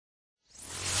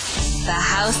The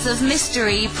House of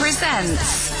Mystery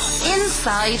presents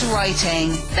Inside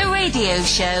Writing, the radio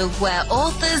show where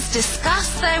authors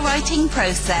discuss their writing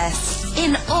process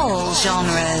in all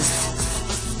genres.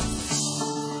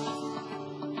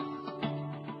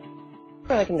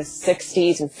 Like in the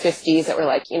 60s and 50s that were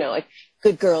like, like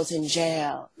Good Girls in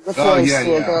Jail, Reform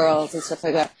School Girls and stuff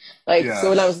like that. So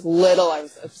when I was little, I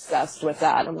was obsessed with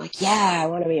that. I'm like, I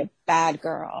want to be a bad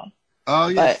girl. Oh,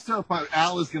 yeah, it's so fun.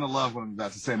 Al is going to love what I'm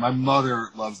about to say. My mother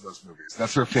loves those movies.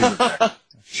 That's her favorite thing.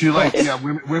 She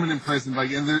women in prison.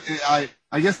 And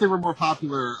I guess they were more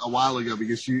popular a while ago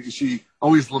because she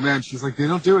always laments. She's like, they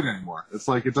don't do it anymore. It's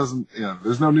like, it doesn't,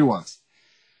 there's no new ones.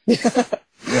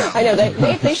 Yeah. I know,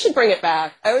 they should bring it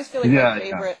back. I always feel like my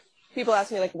favorite, people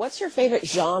ask me, like, what's your favorite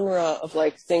genre of,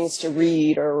 like, things to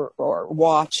read or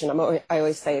watch? And I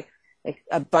always say, like,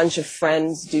 a bunch of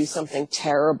friends do something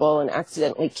terrible and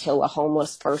accidentally kill a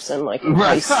homeless person, like, in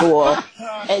high school.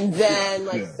 And then,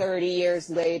 30 years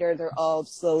later, they're all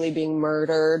slowly being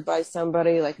murdered by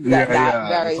somebody. Like, that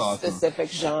very specific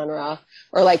genre.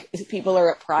 Or, like, people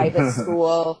are at private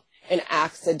school and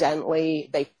accidentally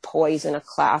they poison a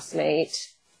classmate.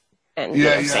 And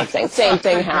same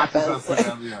thing happens.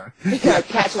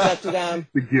 Catches up to them.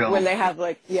 The guilt. When they have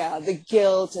the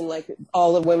guilt and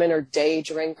all the women are day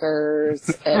drinkers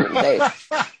and they,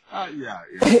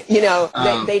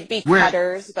 they'd be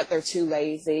cutters, but they're too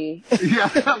lazy.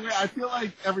 I feel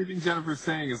like everything Jennifer's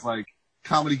saying is like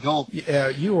comedy gold. Yeah,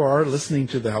 you are listening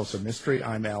to the House of Mystery.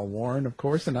 I'm Al Warren, of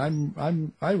course, and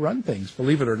I run things.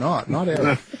 Believe it or not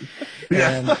Eric.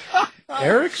 And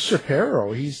Eric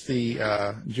Shapiro, he's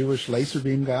the Jewish laser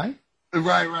beam guy.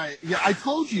 Right. Yeah, I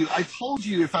told you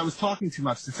if I was talking too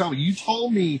much to tell me. You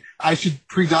told me I should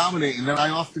predominate, and then I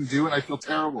often do, and I feel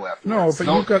terrible afterwards.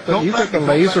 No, but you've got the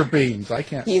laser beams. I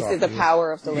can't. He's the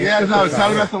power of the laser. Yeah, no, it's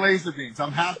not about the laser beams.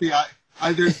 I'm happy. I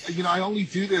only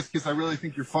do this because I really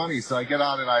think you're funny, so I get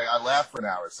on and I laugh for an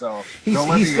hour. So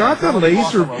he's got the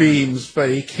laser beams, but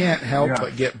he can't help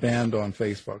but get banned on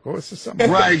Facebook. Oh, it's just something.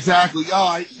 Right, exactly. Oh,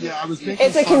 I was thinking.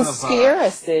 It's a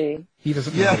conspiracy. He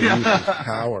doesn't know how to use his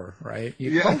power, right?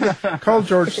 You call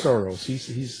George Soros.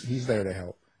 He's there to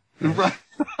help. Right.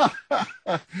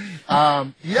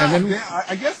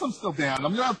 I guess I'm still down.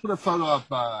 I'm gonna put a photo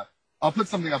up. I'll put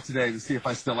something up today to see if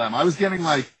I still am. I was getting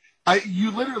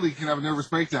you literally can have a nervous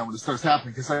breakdown when it starts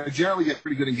happening because I generally get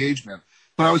pretty good engagement.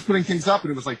 But I was putting things up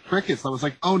and it was like crickets. I was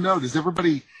like, oh no, does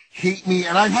everybody hate me?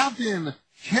 And I have been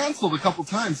canceled a couple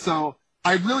times. So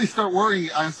I really start worrying.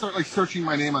 I start searching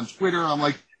my name on Twitter. I'm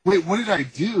like, wait, what did I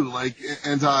do? I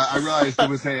realized it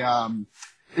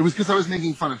was because I was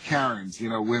making fun of Karens,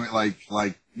 women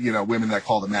women that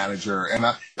call the manager. And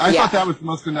I thought that was the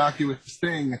most innocuous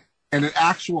thing. And an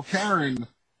actual Karen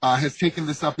has taken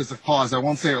this up as a cause. I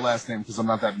won't say her last name because I'm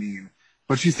not that mean.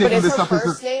 But she's taking this up as her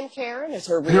first name Karen? Is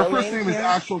her real name Her first name is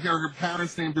actual Karen. Her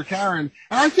parents named her Karen.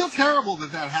 And I feel terrible that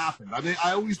happened. I mean,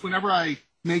 whenever I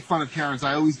make fun of Karens,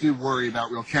 I always do worry about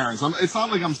real Karens. It's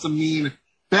not like I'm some mean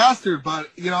bastard,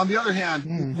 but, on the other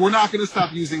hand, we're not going to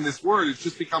stop using this word. It's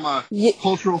just become a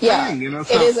cultural thing,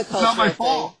 So it is a cultural thing. It's not my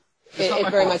fault.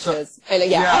 It very much is. And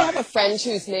I have a friend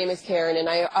whose name is Karen, and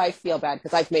I feel bad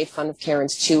because I've made fun of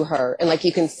Karens to her, and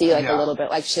you can see a little bit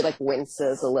she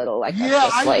winces a little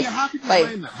how could you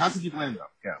blame them? How could you blame them?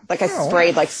 Yeah. I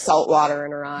sprayed salt water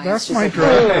in her eyes. That's my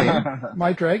drag name.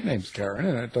 My drag name's Karen,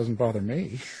 and it doesn't bother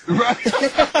me. Right.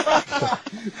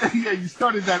 You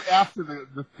started that after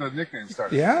the nickname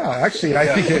started. Yeah, actually,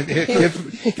 I think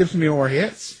it gives me more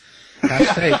hits.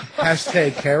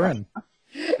 Hashtag Karen.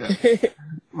 Yeah.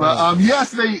 Well,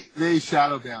 yes, they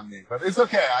shadow ban me, but it's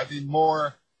okay. I mean,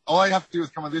 all I have to do is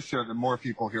come on this show, then more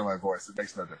people hear my voice. It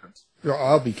makes no difference.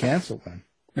 I'll be canceled then.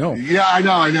 No. Yeah, I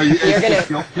know.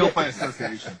 It's guilt by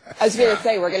association. I was going to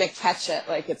say, we're going to catch it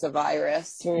like it's a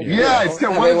virus. It's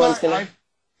terrible.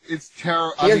 It's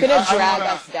terrible. You're going to drag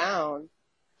us down.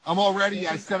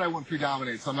 I said I wouldn't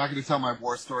predominate, so I'm not going to tell my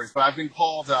war stories, but I've been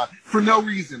called, for no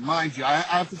reason, mind you. I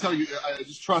have to tell you,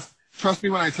 just trust me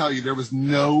when I tell you, there was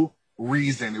no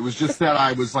reason. It was just that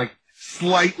I was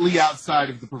slightly outside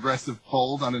of the progressive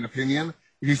fold on an opinion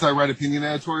because I read opinion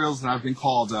editorials and I've been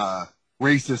called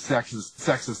racist,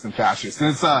 sexist, and fascist.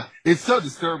 And it's so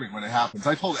disturbing when it happens.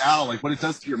 I told Al what it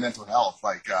does to your mental health.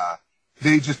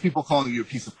 People calling you a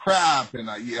piece of crap and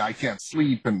I can't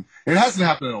sleep, and it hasn't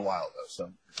happened in a while though.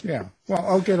 So yeah, well,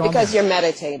 I'll get on because you're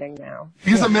meditating now.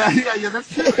 He's a man. Yeah,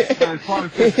 that's true. Quantum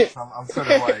physics. I'm sort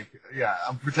of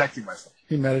I'm protecting myself.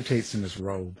 He meditates in his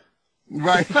robe.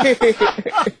 Right.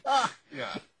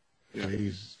 Yeah.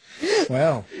 Jeez.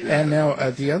 Well, and now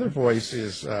the other voice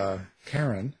is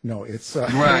Karen. No, it's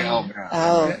right.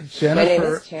 Oh, man.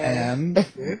 Jennifer Ann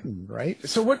Whitten, right?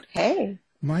 So what? Hey.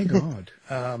 My God.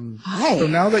 Hi. So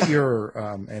now that you're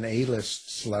an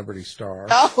A-list celebrity star.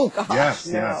 Oh, gosh. Yes,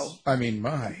 no. yes. I mean,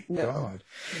 my God.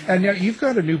 And now you've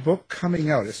got a new book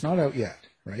coming out. It's not out yet,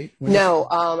 right?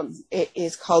 It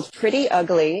is called Pretty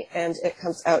Ugly, and it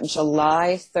comes out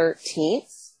July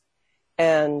 13th.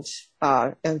 And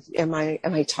am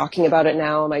I talking about it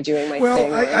now? Am I doing my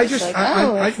thing?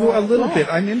 Well, a little bit.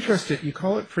 I'm interested. You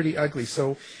call it Pretty Ugly,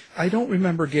 so I don't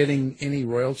remember getting any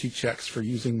royalty checks for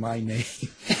using my name.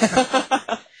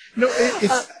 No,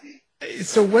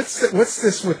 so what's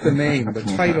this with the name? The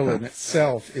title in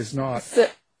itself is not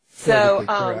politically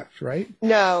correct, right?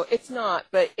 No, it's not,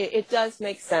 but it does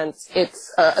make sense.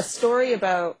 It's a story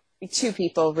about two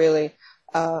people, really.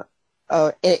 An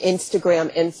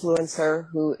Instagram influencer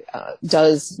who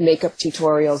does makeup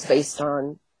tutorials based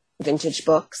on vintage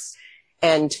books.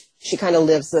 And she kind of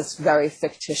lives this very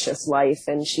fictitious life,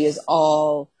 and she is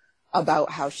all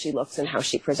about how she looks and how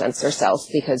she presents herself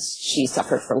because she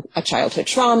suffered from a childhood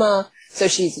trauma. So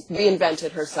she's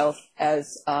reinvented herself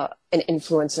as an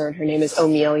influencer, and her name is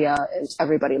Amelia, and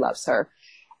everybody loves her.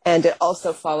 And it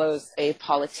also follows a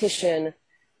politician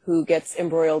who gets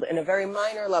embroiled in a very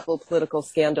minor level political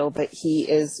scandal, but he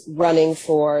is running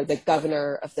for the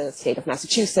governor of the state of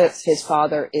Massachusetts. His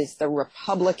father is the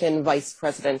Republican vice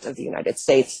president of the United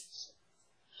States.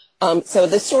 So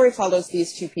the story follows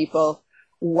these two people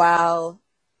while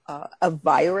a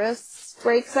virus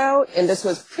breaks out. And this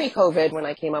was pre-COVID when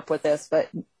I came up with this, but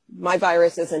my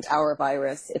virus isn't our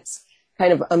virus. It's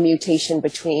kind of a mutation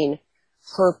between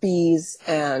herpes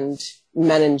and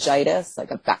meningitis,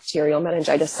 like a bacterial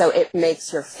meningitis. So it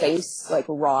makes your face like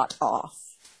rot off.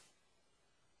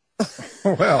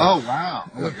 Well, oh wow!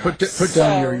 Put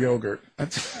down your yogurt.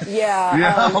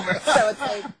 Yeah. So it's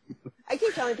like I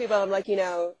keep telling people, I'm like,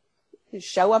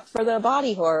 show up for the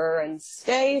body horror and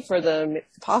stay for the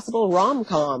possible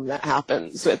rom-com that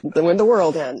happens when the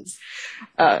world ends.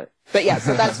 But yeah,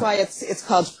 so that's why it's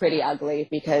called Pretty Ugly,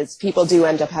 because people do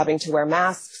end up having to wear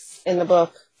masks in the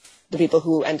book, the people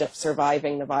who end up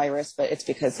surviving the virus, but it's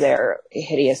because they're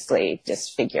hideously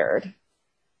disfigured.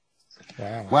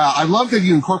 Wow. I love that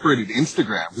you incorporated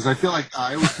Instagram, because I feel like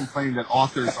I always complain that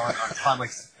authors aren't taught,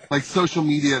 like social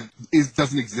media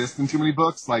doesn't exist in too many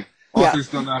books. Like authors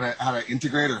don't know how to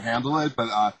integrate or handle it, but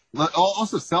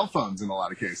also cell phones in a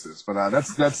lot of cases. But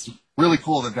that's really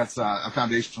cool that's a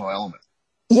foundational element.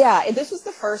 Yeah, this was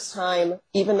the first time,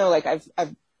 even though like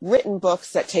I've written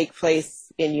books that take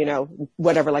place in,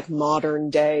 whatever like modern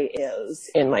day is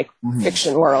in like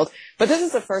fiction world. But this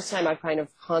is the first time I've kind of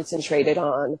concentrated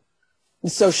on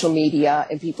social media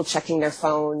and people checking their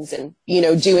phones and,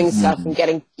 doing stuff and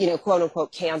getting, quote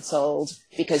unquote canceled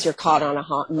because you're caught on a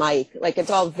hot mic. Like it's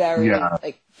all very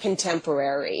like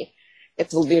contemporary.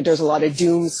 There's a lot of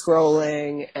doom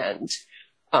scrolling and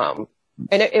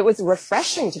it was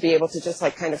refreshing to be able to just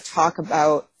like kind of talk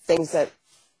about things that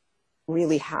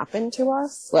really happen to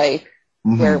us, like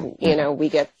where we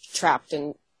get trapped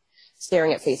in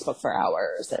staring at Facebook for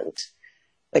hours, and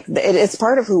like it's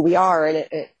part of who we are, and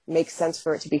it makes sense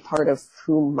for it to be part of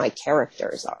who my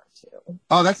characters are too.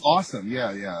 Oh, that's awesome!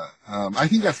 Yeah. I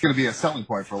think that's going to be a selling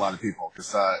point for a lot of people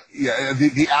because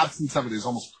the absence of it is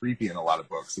almost creepy in a lot of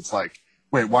books. It's like,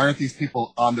 wait, why aren't these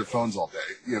people on their phones all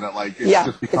day? Like it's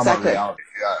just become a reality.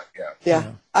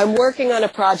 Yeah. I'm working on a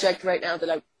project right now that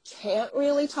I can't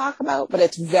really talk about, but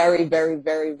it's very, very,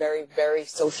 very, very, very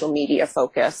social media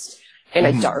focused in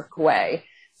a dark way.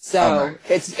 So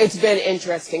it's been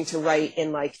interesting to write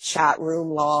in like chat room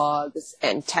logs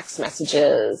and text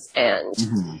messages and,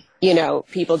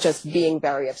 people just being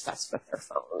very obsessed with their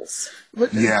phones.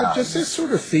 But just this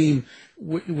sort of theme,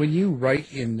 when you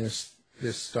write in this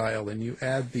style and you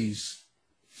add these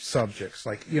subjects,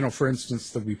 like, for instance,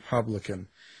 the Republican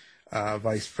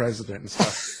vice president and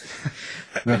stuff.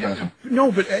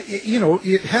 No, but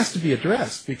it has to be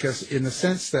addressed because in the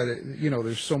sense that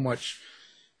there's so much,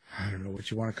 I don't know what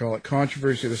you want to call it,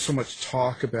 controversy. There's so much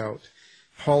talk about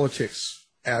politics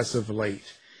as of late,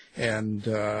 and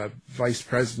vice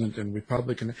president and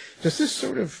Republican. Does this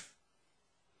sort of?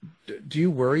 Do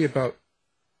you worry about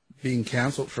being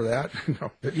canceled for that?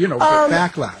 No, but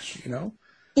backlash.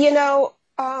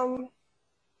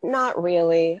 Not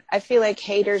really. I feel like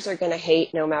haters are going to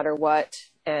hate no matter what.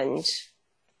 And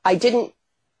I don't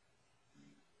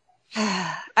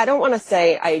want to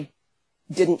say I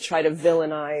didn't try to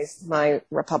villainize my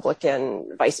Republican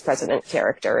vice president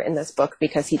character in this book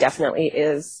because he definitely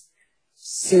is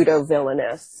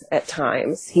pseudo-villainous at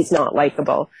times. He's not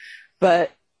likable.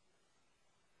 But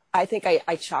I think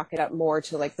I chalk it up more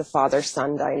to like the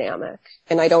father-son dynamic.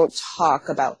 And I don't talk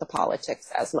about the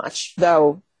politics as much,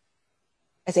 though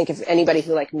I think if anybody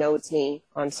who like knows me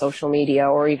on social media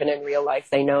or even in real life,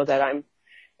 they know that I'm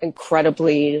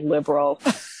incredibly liberal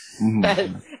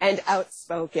and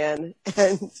outspoken.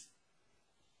 And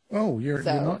you're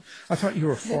not. I thought you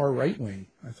were far right wing.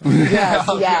 Yes,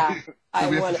 yeah.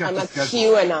 I'm a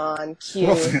QAnon.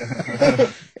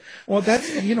 Well, that's,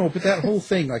 but that whole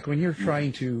thing, like when you're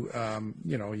trying to,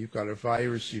 you've got a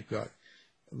virus, you've got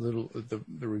the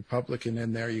Republican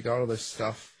in there, you got all this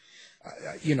stuff,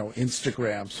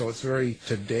 Instagram, so it's very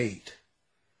to date.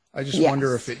 I just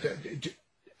wonder if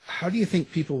how do you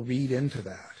think people read into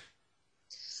that?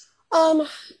 I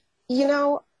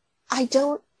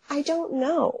don't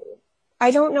know.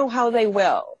 I don't know how they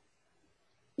will.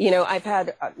 I've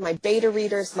had my beta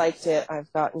readers liked it.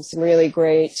 I've gotten some really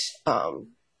great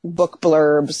book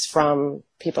blurbs from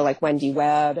people like Wendy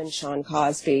Webb and Sean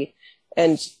Cosby.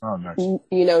 And,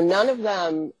 none of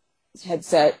them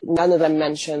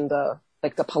mentioned the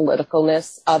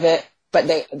politicalness of it, but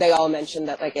they all mentioned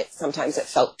that sometimes it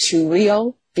felt too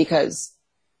real because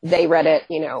they read it,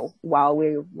 while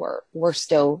we're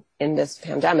still in this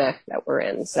pandemic that we're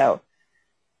in. So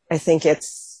I think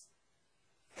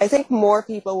more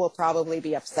people will probably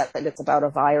be upset that it's about a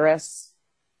virus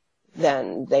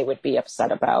than they would be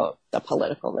upset about the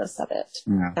politicalness of it.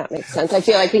 Yeah. That makes sense. I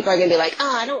feel like people are going to be like,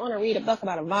 I don't want to read a book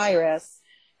about a virus.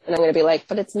 And I'm going to be like,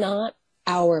 but it's not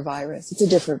our virus. It's a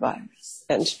different virus.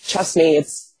 And trust me,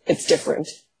 it's different.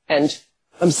 And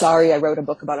I'm sorry I wrote a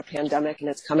book about a pandemic and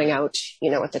it's coming out,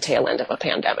 at the tail end of a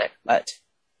pandemic. But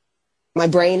my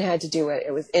brain had to do it.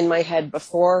 It was in my head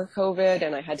before COVID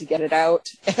and I had to get it out.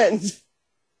 And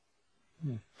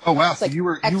oh, wow. So you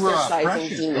were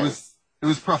prescient. It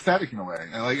was prophetic in a way.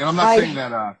 And I'm not saying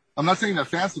that, I'm not saying that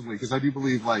fancifully because I do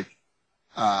believe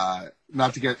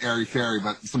not to get airy-fairy,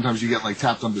 but sometimes you get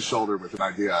tapped on the shoulder with an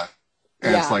idea.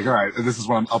 And it's like, all right, this is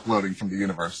what I'm uploading from the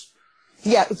universe.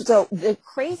 Yeah. So the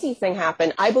crazy thing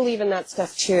happened. I believe in that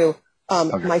stuff too.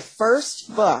 My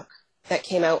first book that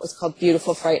came out was called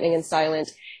Beautiful, Frightening, and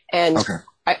Silent. And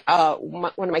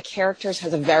one of my characters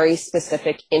has a very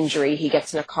specific injury. He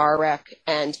gets in a car wreck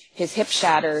and his hip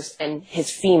shatters and his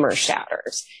femur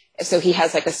shatters. So he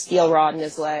has a steel rod in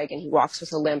his leg and he walks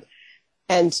with a limp.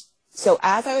 And so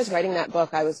as I was writing that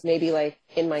book, I was maybe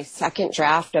in my second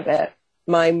draft of it.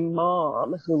 My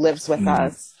mom, who lives with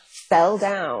us, fell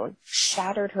down,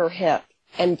 shattered her hip,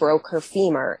 and broke her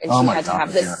femur. And she had to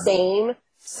have the same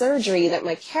surgery that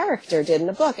my character did in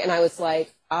the book. And I was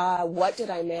like, what did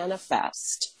I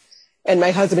manifest? And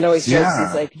my husband always jokes,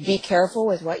 he's like, be careful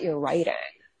with what you're writing.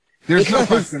 There's no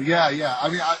question. Yeah. I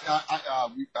mean,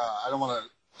 I don't want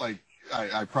to,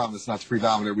 I promise not to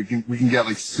predominate. We can get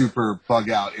super bug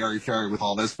out, airy-fairy with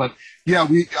all this. But yeah,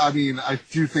 I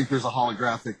do think there's a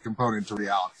holographic component to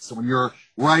reality. So when you're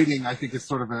writing, I think it's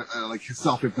sort of a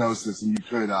self-hypnosis and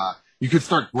you could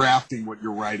start grafting what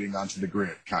you're writing onto the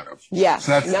grid, kind of. Yeah.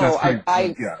 So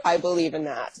I believe in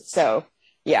that. So,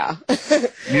 yeah.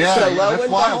 Yeah. So lo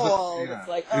and behold, it's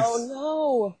like,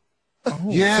 oh no.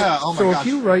 Yeah. Oh my gosh.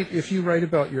 So if you write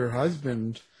about your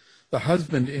husband, the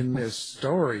husband in this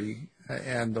story,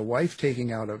 and the wife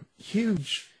taking out a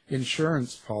huge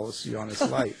insurance policy on his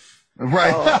life.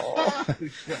 Right. Oh.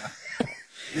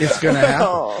 It's going to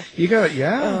happen. You got it,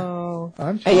 Oh.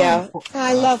 I'm sorry. Yeah.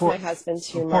 I love my husband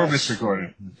too much. Poor Mr.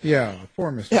 Gordon. Yeah,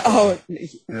 poor Mr.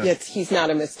 Gordon. He's not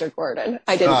a Mr. Gordon.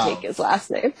 I didn't take his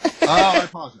last name. I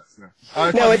apologize.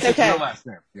 Yeah. No, it's okay. Your last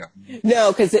name. Yeah.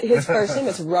 No, because his first name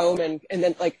is Roman, and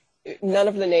then none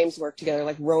of the names work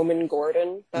together. Roman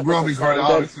Gordon. Roman Gordon.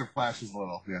 Oh, it sort of flashes a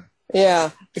little. Yeah.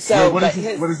 Yeah. So, what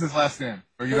is his last name?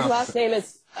 His last name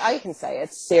is, I can say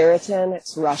it's Siriton.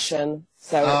 It's Russian.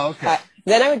 So okay.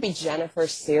 Then I would be Jennifer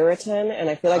Siriton, and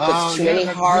I feel like there's too many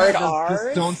hard R's.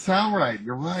 Just don't sound right.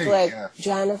 You're right.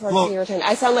 Jennifer Siriton.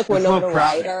 I sound like Winona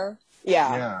Ryder.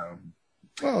 Yeah. Yeah.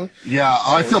 Well, yeah,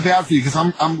 I feel bad for you because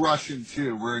I'm Russian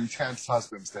too. We're intense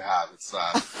husbands to have. It's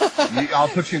I'll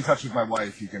put you in touch with my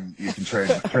wife. You can trade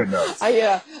notes.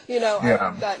 I've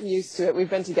gotten used to it. We've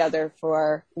been together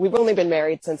we've only been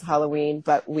married since Halloween,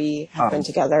 but we have been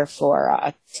together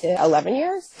for 11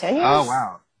 years, 10 years. Oh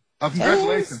wow! Oh,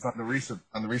 congratulations on the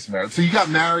recent marriage. So you got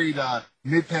married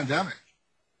mid-pandemic.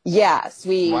 Yes,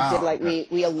 we did.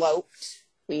 We eloped.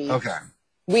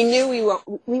 We knew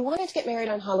we wanted to get married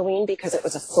on Halloween because it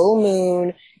was a full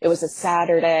moon. It was a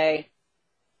Saturday.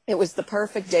 It was the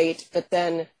perfect date. But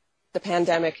then the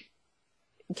pandemic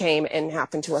came and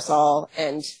happened to us all.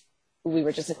 And we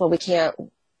were just like, well, we can't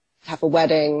have a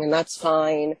wedding and that's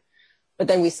fine. but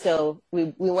then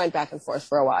we went back and forth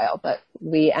for a while, but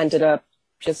we ended up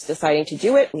just deciding to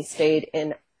do it. We stayed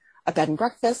in a bed and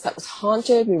breakfast that was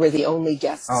haunted. We were the only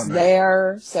guests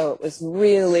there. So it was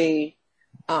really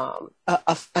a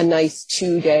nice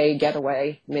 2-day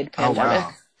getaway mid-pandemic.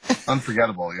 Oh, wow.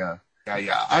 Unforgettable, yeah.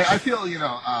 Yeah. I feel,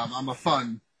 I'm a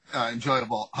fun,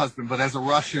 enjoyable husband, but as a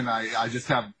Russian, I just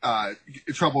have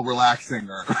trouble relaxing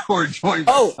or enjoying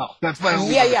myself. That's my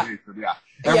only motivation. Yeah.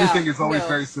 Everything is always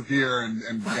very severe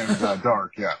and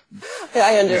dark. Yeah.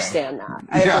 I understand that.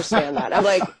 I understand that. I'm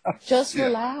like, just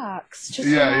relax. Just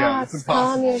relax. It's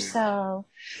calm yourself.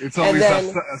 It's always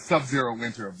a sub-zero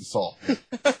winter of the soul.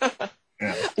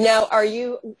 Yeah. Now, are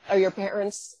your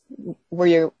parents, were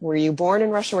you born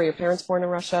in Russia? Were your parents born in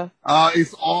Russia?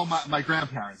 It's all my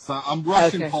grandparents. I'm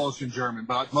Russian, Polish, and German,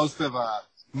 but most of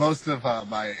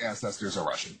my ancestors are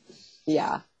Russian.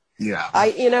 Yeah. Yeah.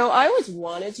 I always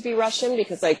wanted to be Russian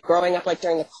because, like, growing up, like,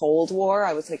 during the Cold War,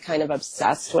 I was, like, kind of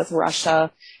obsessed with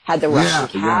Russia. Had the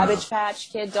Russian Cabbage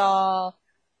Patch Kid doll.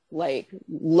 Like,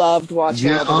 loved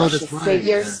watching all the Russian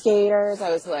figure skaters.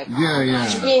 I was like,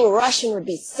 gosh, being Russian would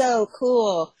be so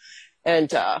cool.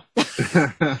 And, so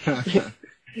again,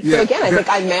 I think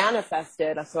I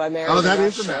manifested, so I married a Russian. That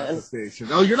is a manifestation.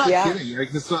 Oh, you're not kidding.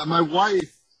 Because my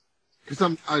wife, because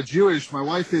I'm Jewish, my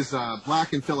wife is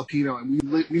black and Filipino, and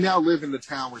we now live in the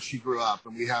town where she grew up,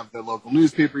 and we have the local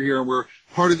newspaper here, and we're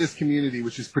part of this community,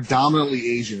 which is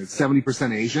predominantly Asian. It's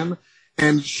 70% Asian.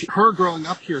 And her growing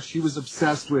up here, she was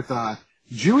obsessed with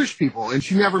Jewish people, and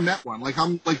she never met one. Like,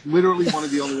 I'm like literally one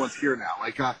of the only ones here now.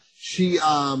 Like, she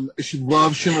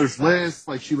loved Schindler's List.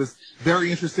 Like, she was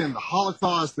very interested in the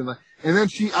Holocaust, and then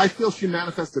I feel she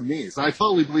manifested me. So I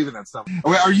totally believe in that stuff.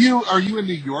 Are you a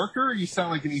New Yorker? Or you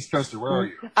sound like an East Coaster. Where are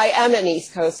you? I am an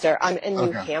East Coaster. I'm in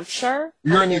New Hampshire.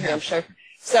 You're in New Hampshire.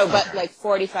 So, but like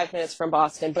 45 minutes from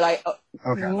Boston. But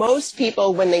most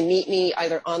people, when they meet me,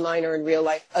 either online or in real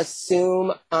life,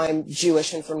 assume I'm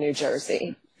Jewish and from New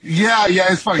Jersey. Yeah,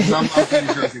 it's funny because I'm from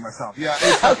New Jersey myself. Yeah.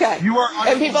 Okay. You are.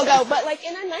 And people go, but like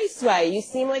in a nice way. You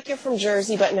seem like you're from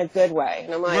Jersey, but in a good way.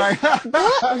 And I'm like, what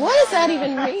does that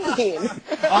even mean?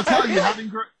 I'll tell you,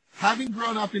 having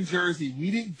grown up in Jersey,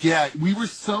 we were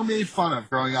so made fun of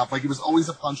growing up. Like, it was always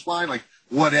a punchline, like,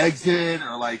 what exit,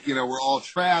 or like, we're all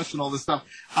trash and all this stuff.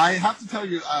 I have to tell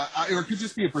you, or it could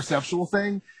just be a perceptual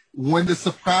thing. When The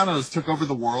Sopranos took over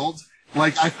the world,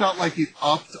 like, I felt like it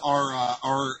upped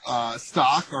our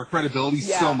stock, our credibility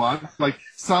so much. Like,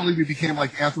 suddenly we became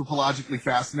like anthropologically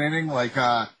fascinating, like,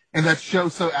 and that show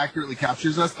so accurately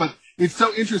captures us. But it's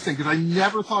so interesting because I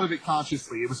never thought of it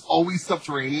consciously. It was always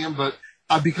subterranean, but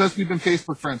because we've been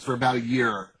Facebook friends for about a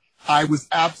year, I was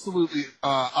absolutely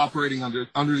operating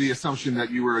under the assumption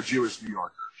that you were a Jewish New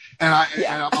Yorker, and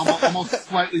I'm almost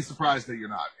slightly surprised that you're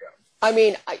not. Yeah. I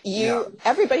mean,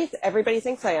 everybody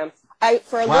thinks I am.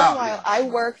 For a little while, I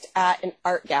worked at an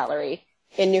art gallery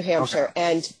in New Hampshire,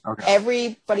 and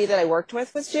everybody that I worked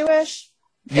with was Jewish,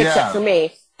 except for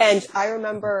me. And I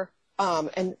remember,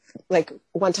 and like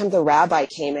one time the rabbi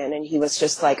came in, and he was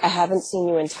just like, "I haven't seen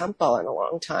you in temple in a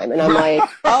long time," and I'm like,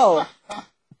 "Oh,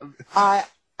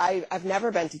 I've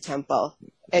never been to temple."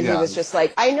 And he was just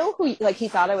like, I know who, like, he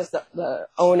thought I was the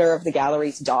owner of the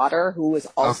gallery's daughter, who was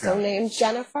also named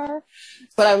Jennifer.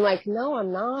 But I'm like, no,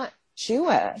 I'm not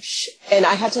Jewish. And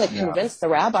I had to, like, convince the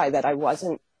rabbi that I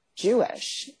wasn't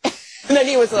Jewish. And then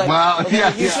he was like,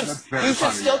 you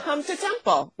should still come to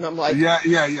temple. And I'm like,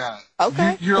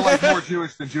 okay. You're like more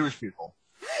Jewish than Jewish people.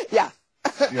 Yeah.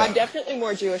 I'm definitely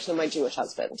more Jewish than my Jewish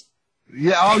husband.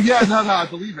 Yeah. Oh, yeah. No, I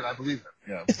believe it.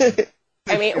 Yeah.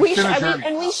 I mean, we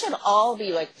should all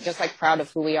be like, just like proud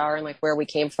of who we are and like where we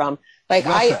came from. Like,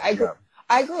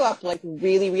 I grew up like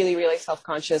really, really, really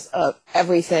self-conscious of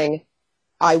everything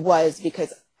I was,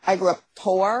 because I grew up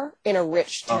poor in a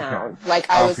rich town. Like,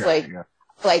 I was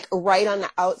like right on the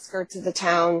outskirts of the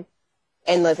town,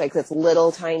 and like this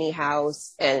little tiny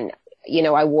house, and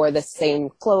I wore the same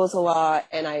clothes a lot,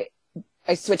 and I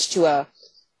switched to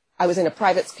I was in a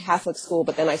private Catholic school,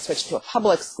 but then I switched to a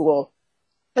public school.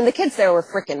 And the kids there were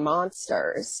freaking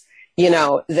monsters.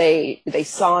 They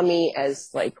saw me as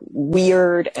like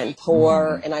weird and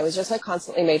poor, and I was just like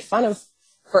constantly made fun of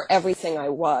for everything I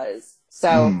was.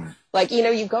 So like,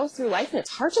 you go through life and it's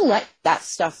hard to let that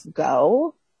stuff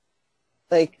go.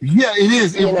 Like, yeah, it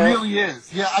is. It really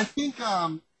is. Yeah, I think,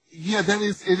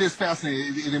 it is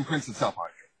fascinating. It imprints itself on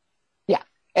you. Yeah.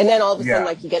 And then all of a sudden,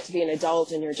 like, you get to be an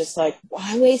adult and you're just like, well,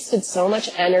 I wasted so much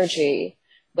energy,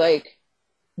 like,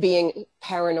 being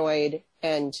paranoid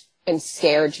and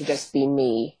scared to just be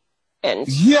me. And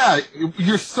yeah,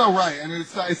 you're so right, and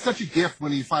it's such a gift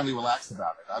when you finally relax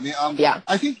about it. I mean, yeah.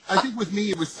 I think with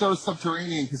me it was so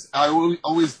subterranean because I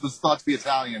always was thought to be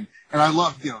Italian, and I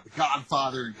loved The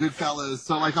Godfather and Goodfellas.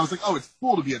 So like I was like, oh, it's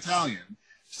cool to be Italian.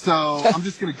 So I'm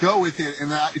just gonna go with it,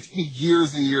 and it took me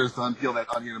years and years to unpeel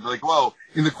that onion and be like, whoa.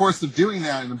 In the course of doing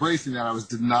that and embracing that, I was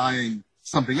denying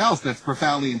something else that's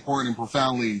profoundly important and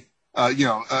profoundly.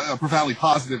 A profoundly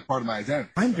positive part of my identity.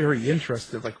 I'm very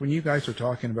interested, like when you guys are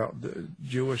talking about the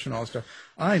Jewish and all that stuff,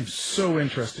 I'm so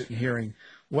interested in hearing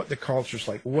what the culture's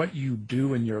like, what you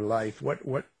do in your life, what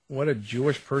a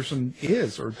Jewish person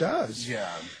is or does.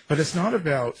 Yeah. But it's not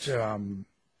about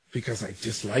because I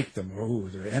dislike them,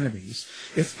 they're enemies.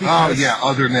 It's because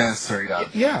otherness or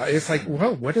yeah, it's like,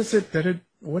 well, what is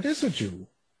a Jew?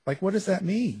 Like, what does that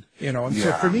mean? And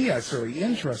so for me, that's really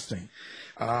interesting.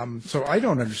 So I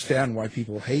don't understand why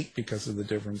people hate because of the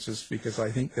differences, because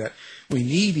I think that we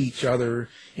need each other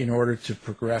in order to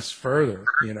progress further.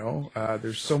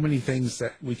 There's so many things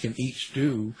that we can each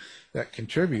do that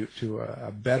contribute to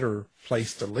a better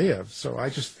place to live. So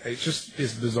it just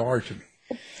is bizarre to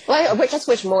me. Well, I just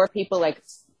wish more people like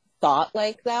thought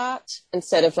like that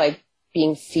instead of like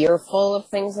being fearful of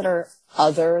things that are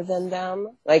other than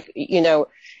them. Like,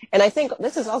 and I think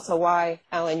this is also why,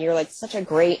 Alan, you're like such a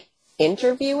great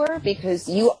interviewer, because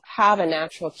you have a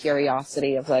natural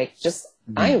curiosity of like,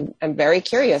 I am very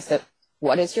curious that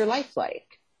what is your life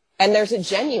like? And there's a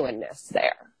genuineness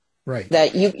there. Right.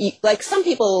 That you like, some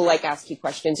people like ask you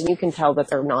questions and you can tell that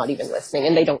they're not even listening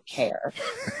and they don't care.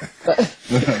 But,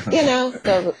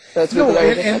 those people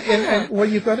and well,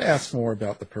 you've got to ask more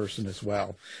about the person as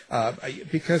well.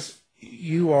 Because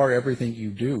you are everything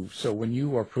you do. So when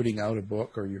you are putting out a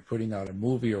book or you're putting out a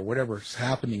movie or whatever's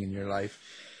happening in your life,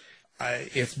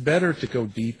 it's better to go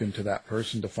deep into that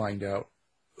person to find out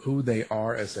who they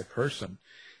are as a person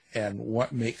and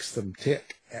what makes them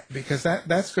tick, because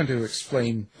that's going to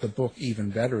explain the book even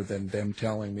better than them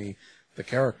telling me the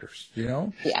characters,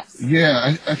 Yes.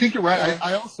 Yeah, I think you're right.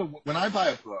 I also, when I buy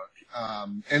a book,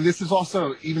 and this is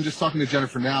also, even just talking to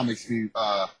Jennifer now makes me,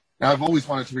 now I've always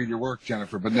wanted to read your work,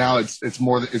 Jennifer, but now it's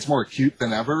more acute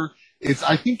than ever.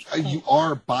 I think you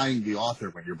are buying the author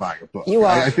when you're buying a book. You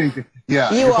are. I think,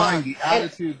 you're buying the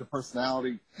attitude, the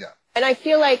personality. Yeah. And I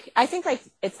think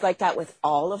it's like that with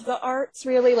all of the arts,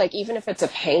 really. Like, even if it's a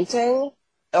painting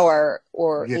or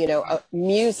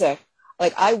music,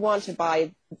 like I want to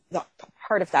buy the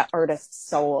part of that artist's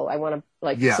soul. I want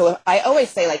to so I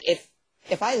always say, like,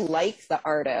 if I like the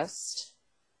artist,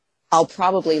 I'll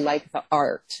probably like the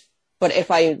art. But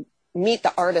if I meet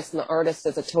the artist and the artist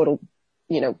is a total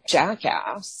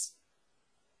jackass,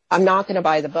 I'm not going to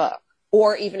buy the book.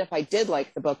 Or even if I did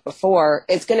like the book before,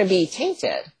 it's going to be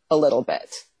tainted a little bit.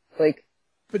 Like,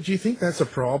 but do you think that's a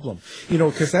problem?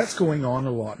 Because that's going on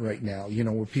a lot right now,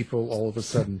 where people all of a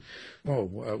sudden,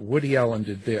 Woody Allen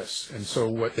did this. And so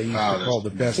what they used to call the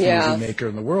best movie maker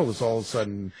in the world is all of a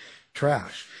sudden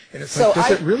trash. And it's like,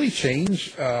 does it really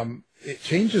change? It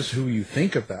changes who you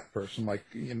think of that person, like,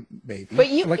 maybe. But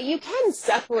you can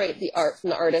separate the art from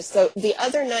the artist. So the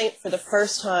other night, for the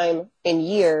first time in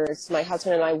years, my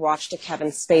husband and I watched a Kevin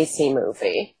Spacey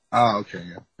movie. Oh, okay,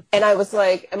 yeah. And I was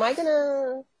like, am I going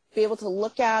to be able to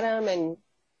look at him and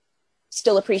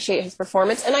still appreciate his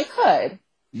performance? And I could.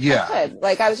 Yeah. I could.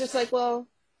 Like, I was just like, well,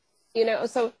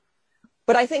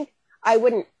 but I think I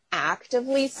wouldn't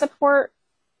actively support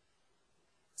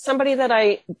somebody that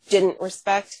I didn't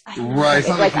respect. Right, it's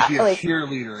not like you'd be a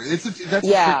cheerleader. That's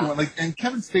a tricky one. Like, and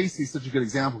Kevin Spacey is such a good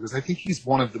example because I think he's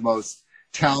one of the most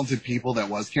talented people that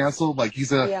was canceled. Like,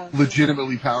 he's a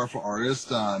legitimately powerful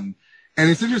artist. And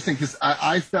it's interesting because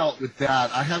I felt with that,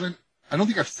 I don't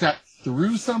think I've sat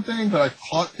through something, but I've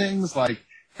caught things like,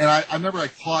 and I remember I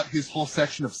caught his whole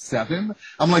section of Seven.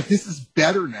 I'm like, this is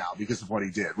better now because of what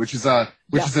he did, which is a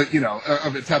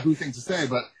taboo thing to say,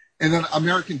 but. And then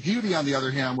American Beauty, on the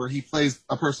other hand, where he plays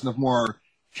a person of more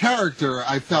character,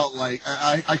 I felt like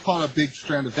I caught a big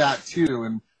strand of that too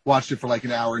and watched it for like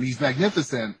an hour, and he's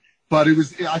magnificent, but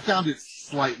I found it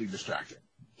slightly distracting.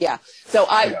 Yeah. So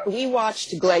we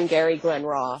watched Glengarry Glen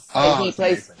Ross, and he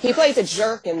plays a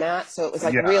jerk in that, so it was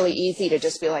like really easy to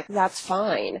just be like, that's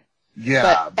fine.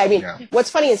 Yeah. But I mean, what's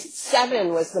funny is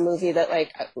Seven was the movie that,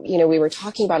 like, we were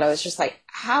talking about. I was just like,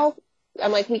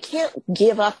 I'm like, we can't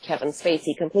give up Kevin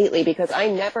Spacey completely because I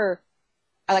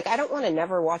don't want to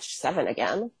never watch Seven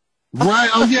again. Right.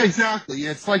 Oh, yeah, exactly.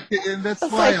 It's like, and that's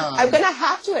why. I'm going to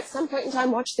have to at some point in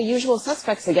time watch The Usual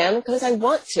Suspects again because I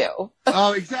want to.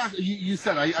 Oh, exactly. You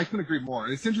said, I couldn't agree more.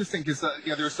 It's interesting because,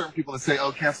 there are certain people that say,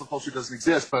 cancel culture doesn't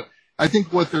exist, but I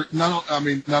think what they're, not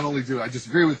only do I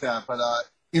disagree with that, but,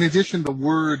 in addition, the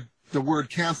word the word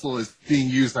cancel is being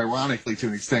used ironically to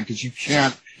an extent, because you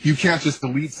can't just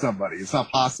delete somebody. It's not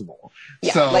possible.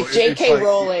 Yeah, so like J.K.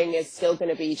 Rowling is still going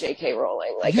to be J.K.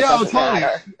 Rowling. Like, it doesn't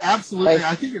matter. Absolutely. Like,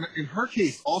 I think in her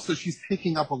case, also, she's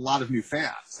picking up a lot of new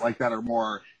fans, like, that are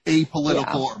more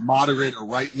apolitical or moderate or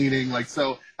right-leaning. Like,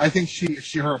 so I think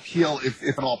her appeal, if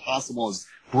at all possible, is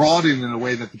broadened in a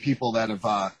way that the people that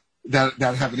have that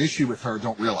have an issue with her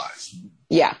don't realize.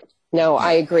 Yeah. No,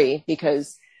 I agree,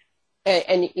 because,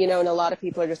 and you know, and a lot of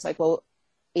people are just like, well,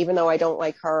 even though I don't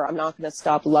like her, I'm not going to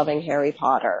stop loving Harry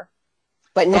Potter.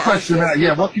 But now,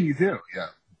 what can you do?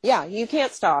 Yeah, you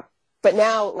can't stop. But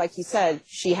now, like you said,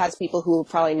 she has people who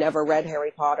probably never read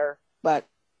Harry Potter, but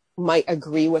might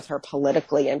agree with her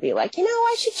politically and be like, you know,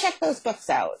 I should check those books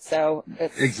out. So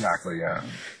exactly, yeah.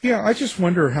 Yeah, I just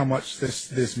wonder how much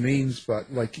this means,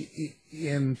 but like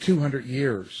in 200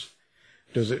 years,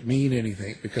 does it mean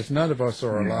anything? Because none of us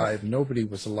are alive. Nobody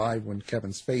was alive when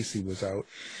Kevin Spacey was out.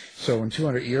 So in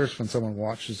 200 years, when someone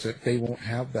watches it, they won't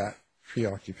have that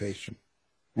preoccupation.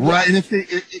 Right, and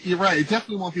you're right, it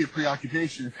definitely won't be a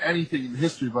preoccupation. If anything, in the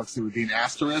history books, it would be an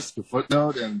asterisk, a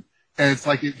footnote, and it's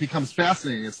like, it becomes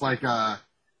fascinating. It's like, I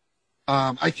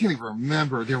can't even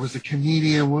remember. There was a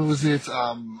comedian, what was it?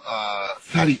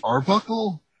 Fatty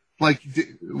Arbuckle? Like,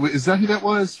 is that who that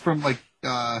was? From like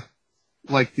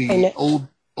the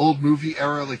old movie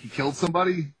era, like he killed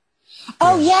somebody?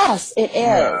 Oh, yes, it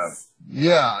is.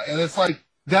 Yeah, and it's like,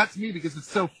 that's me, because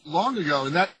it's so long ago,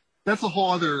 and that's a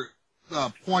whole other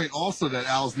point also that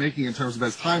Al's making, in terms of,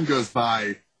 as time goes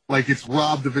by, like, it's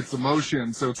robbed of its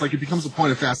emotion. So it's like, it becomes a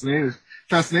point of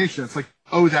fascination. It's like,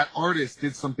 oh, that artist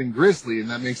did something grisly, and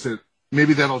that makes it,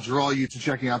 maybe that'll draw you to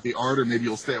checking out the art, or maybe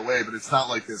you'll stay away, but it's not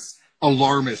like this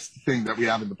alarmist thing that we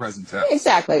have in the present tense.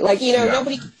 Exactly. Like, you know,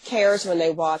 nobody cares when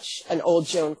they watch an old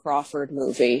Joan Crawford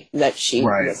movie that she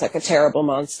was like a terrible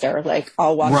monster. Like,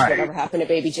 I'll watch Whatever Happened to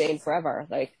Baby Jane forever.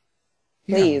 Like,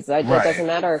 please, it doesn't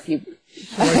matter if you...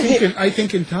 Well, I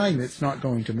think in time it's not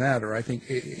going to matter. I think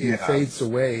it fades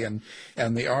away, and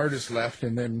the art is left,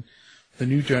 and then the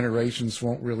new generations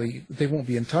won't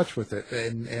be in touch with it,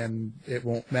 and it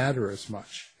won't matter as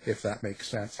much, if that makes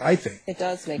sense. I think it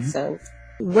does make sense.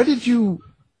 What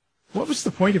was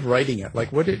the point of writing it?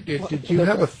 Like, did you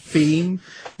have a theme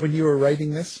when you were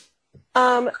writing this?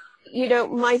 You know,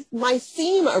 my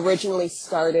theme originally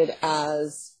started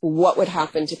as what would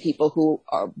happen to people who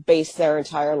base their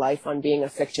entire life on being a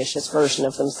fictitious version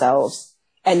of themselves,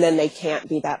 and then they can't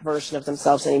be that version of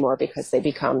themselves anymore because they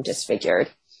become disfigured.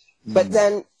 But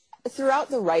then throughout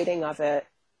the writing of it,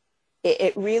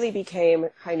 it really became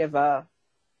kind of a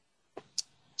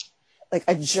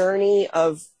journey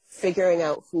of figuring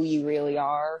out who you really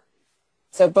are.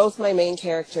 So both my main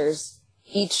characters,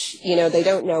 each, you know, they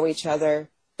don't know each other,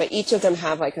 but each of them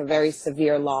have like a very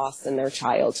severe loss in their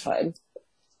childhood.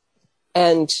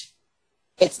 And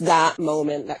it's that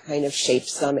moment that kind of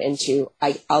shapes them into,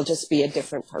 I'll just be a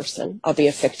different person. I'll be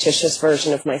a fictitious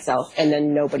version of myself, and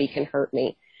then nobody can hurt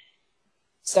me.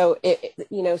 So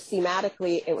you know,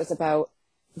 thematically, it was about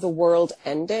the world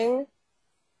ending,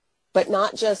 but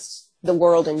not just the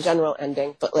world in general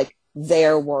ending, but like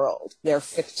their world, their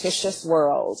fictitious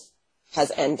world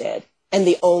has ended. And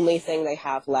the only thing they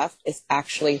have left is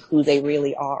actually who they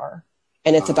really are.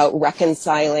 And it's about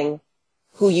reconciling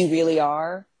who you really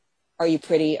are. Are you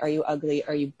pretty? Are you ugly?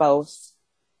 Are you both?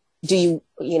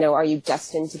 Are you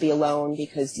destined to be alone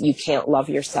because you can't love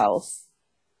yourself?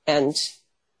 And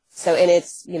so, and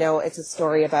it's, you know, it's a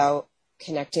story about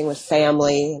connecting with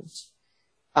family,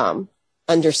 and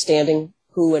understanding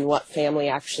who and what family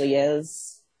actually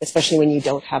is, especially when you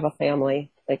don't have a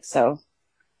family. Like, so,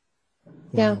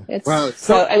 yeah, it's,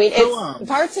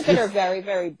 parts of it are very,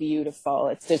 very beautiful.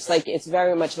 It's just like, it's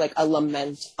very much like a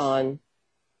lament on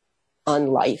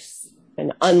life,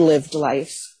 an unlived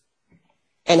life,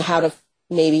 and how to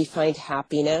maybe find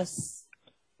happiness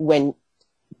when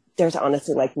there's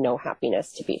honestly like no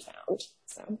happiness to be found.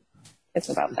 So it's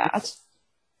about that.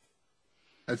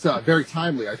 It's very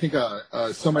timely. I think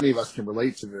so many of us can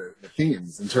relate to the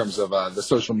themes in terms of the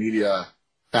social media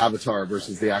avatar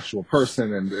versus the actual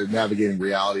person, and navigating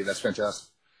reality. That's fantastic.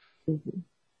 Mm-hmm.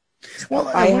 Well,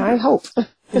 I hope.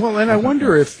 Well, and I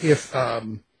wonder if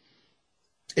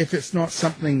it's not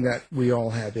something that we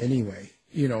all have anyway.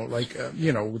 You know, like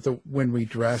when we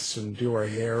dress and do our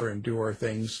hair and do our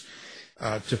things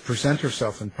to present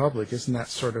ourselves in public, isn't that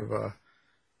sort of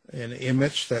an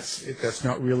image that's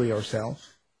not really ourselves?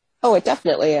 Oh, it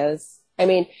definitely is. I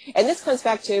mean, and this comes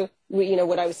back to, you know,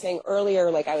 what I was saying earlier,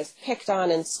 like I was picked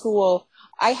on in school.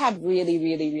 I had really,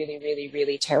 really, really, really,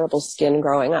 really terrible skin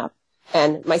growing up,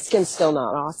 and my skin's still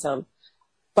not awesome.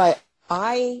 But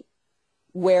I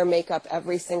wear makeup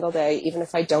every single day, even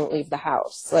if I don't leave the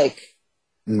house. Like,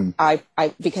 I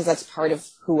because that's part of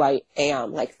who I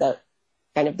am, like the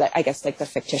kind of the, I guess, like the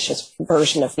fictitious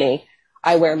version of me.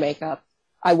 I wear makeup.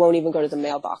 I won't even go to the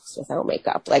mailbox without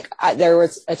makeup. Like, there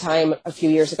was a time a few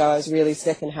years ago I was really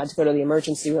sick and had to go to the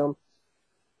emergency room,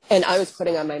 and I was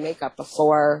putting on my makeup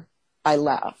before I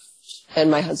left. And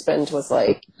my husband was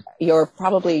like, "You're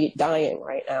probably dying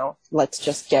right now. Let's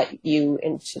just get you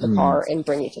into the car and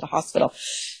bring you to the hospital."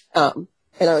 And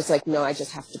I was like, "No, I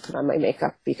just have to put on my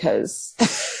makeup because,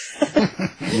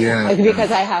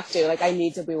 because I have to. Like, I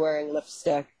need to be wearing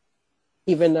lipstick,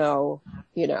 even though,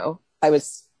 you know, I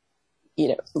was, you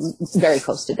know, very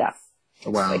close to death."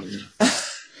 Wow. Like,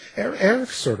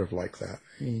 Eric's sort of like that.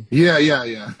 Yeah.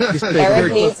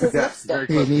 Eric needs his lipstick.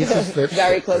 He needs his lipstick.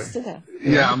 Very close to death.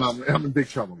 Yeah, I'm in big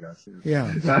trouble, guys.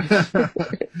 Yeah.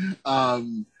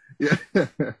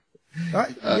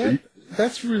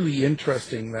 That's really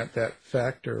interesting, that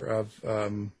factor of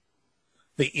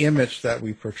the image that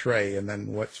we portray and then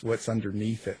what's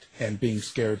underneath it and being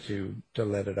scared to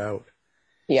let it out.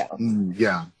 Yeah.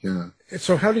 Yeah.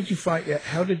 So how did you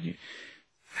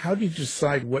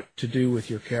decide what to do with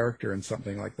your character in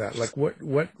something like that? Like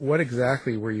what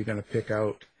exactly were you going to pick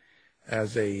out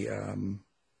as a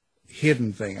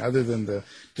hidden thing, other than the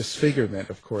disfigurement,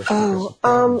 of course?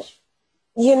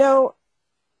 You know,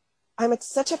 I'm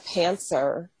such a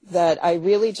pantser that I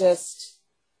really just,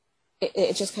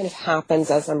 it just kind of happens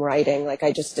as I'm writing. Like,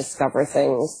 I just discover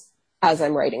things as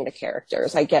I'm writing the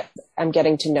characters. I'm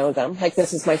getting to know them. Like,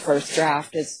 this is my first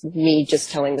draft. It's me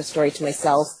just telling the story to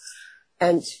myself,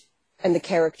 and the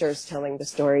characters telling the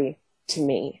story to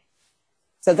me.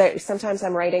 So sometimes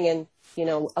I'm writing in, you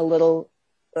know, a little,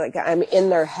 like, I'm in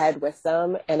their head with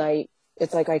them, and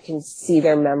it's like I can see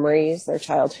their memories, their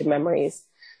childhood memories.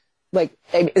 Like,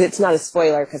 it's not a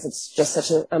spoiler because it's just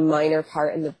such a minor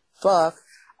part in the book.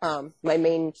 My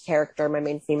main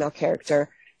female character,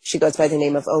 she goes by the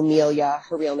name of Amelia.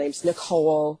 Her real name's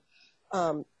Nicole.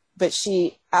 But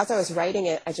as I was writing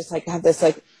it, I just like have this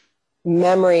like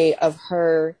memory of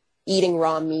her eating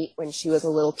raw meat when she was a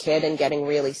little kid and getting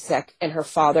really sick, and her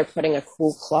father putting a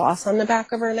cool cloth on the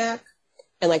back of her neck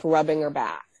and like rubbing her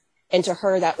back. And to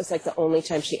her, that was like the only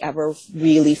time she ever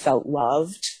really felt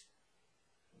loved.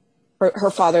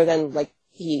 Her father then, like,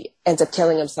 he ends up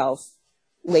killing himself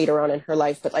later on in her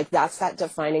life, but like that's that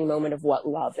defining moment of what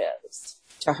love is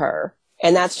to her.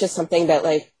 And that's just something that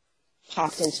like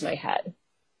popped into my head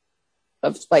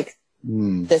of like,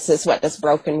 this is what this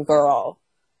broken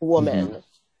woman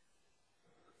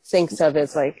thinks of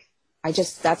as like,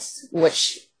 that's what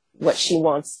she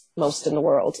wants most in the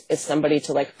world, is somebody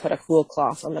to like put a cool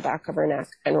cloth on the back of her neck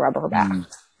and rub her back.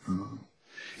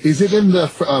 Is it in the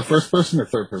first person or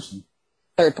third person?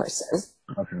 Third person.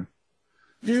 Okay.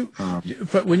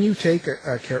 But when you take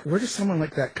a character, where does someone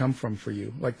like that come from for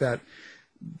you? Like that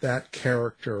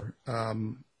character,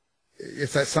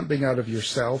 is that something out of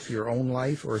yourself, your own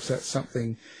life, or is that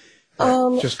something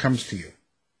that just comes to you?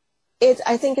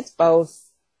 I think it's both.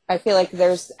 I feel like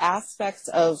there's aspects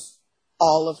of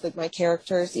all of my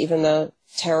characters, even the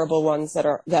terrible ones that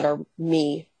are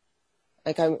me.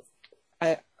 Like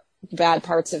bad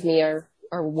parts of me are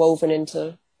woven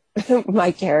into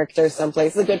my characters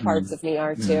someplace. The good parts of me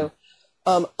are too.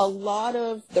 A lot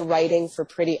of the writing for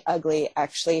Pretty Ugly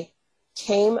actually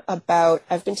came about.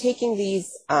 I've been taking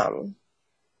these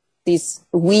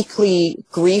weekly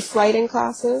grief writing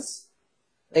classes,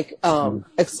 like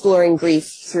exploring grief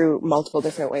through multiple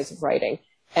different ways of writing.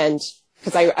 And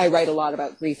because I write a lot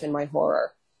about grief in my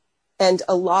horror. And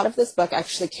a lot of this book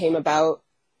actually came about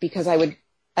because I would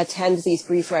attend these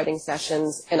grief writing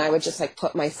sessions and I would just like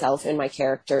put myself in my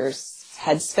character's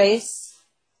headspace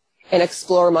and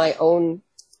explore my own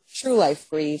true life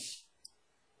grief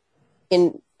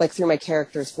in like through my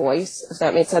character's voice, if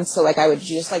that made sense. So like I would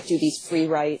just like do these free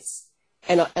writes,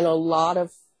 and a lot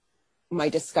of my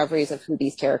discoveries of who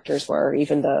these characters were,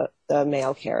 even the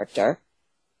male character,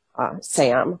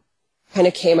 Sam, kind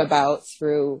of came about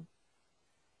through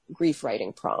grief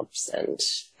writing prompts and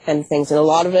things. And a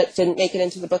lot of it didn't make it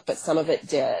into the book, but some of it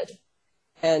did.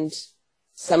 And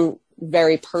some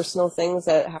very personal things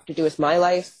that have to do with my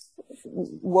life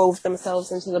wove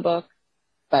themselves into the book.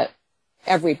 But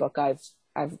every book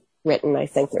I've written, I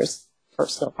think there's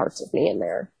personal parts of me in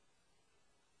there.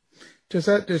 Does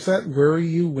that worry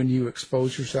you when you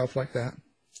expose yourself like that?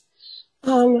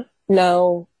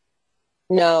 No,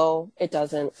 it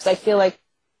doesn't. 'Cause I feel like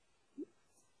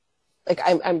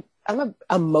I'm an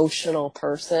emotional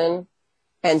person,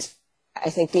 and I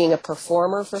think being a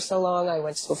performer for so long, I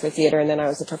went to school for theater, and then I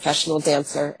was a professional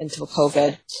dancer until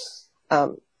COVID.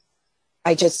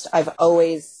 I've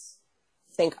always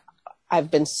think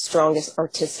I've been strongest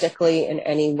artistically in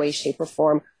any way, shape, or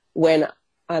form when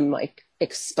I'm like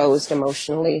exposed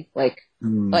emotionally. Like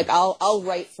I'll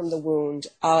write from the wound.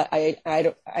 I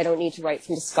don't need to write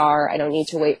from the scar. I don't need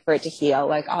to wait for it to heal.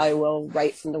 Like I will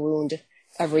write from the wound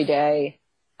every day.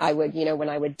 I would, when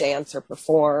I would dance or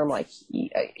perform, like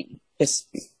just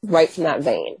write from that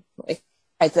vein. Like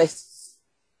I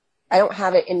don't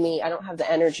have it in me. I don't have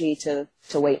the energy to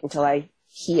wait until I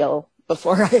heal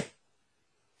before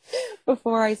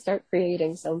I start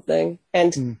creating something.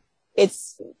 And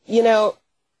it's,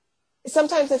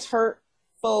 sometimes it's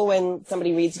hurtful when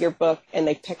somebody reads your book and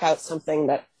they pick out something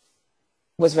that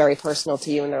was very personal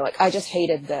to you and they're like, I just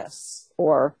hated this,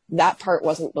 or that part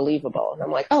wasn't believable. And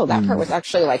I'm like, oh, that part was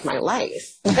actually like my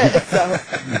life. So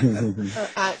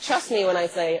trust me when I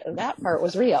say that part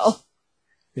was real.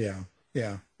 Yeah.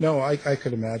 No, I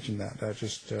could imagine that. I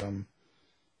just,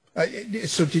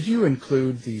 so did you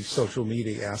include the social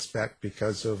media aspect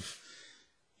because of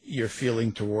your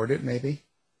feeling toward it, maybe?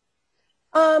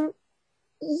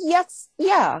 Yes.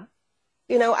 Yeah.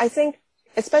 I think,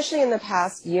 especially in the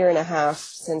past year and a half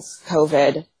since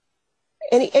COVID,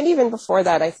 and even before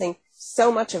that, I think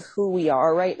so much of who we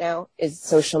are right now is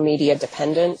social media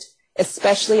dependent,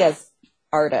 especially as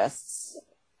artists,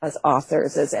 as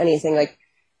authors, as anything. Like,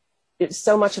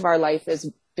 so much of our life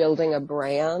is building a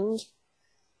brand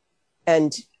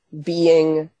and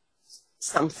being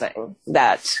something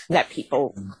that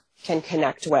people can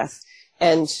connect with.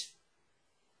 And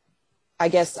I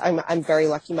guess I'm very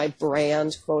lucky. My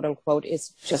brand, quote unquote, is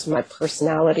just my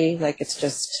personality. Like, it's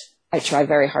just, I try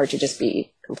very hard to just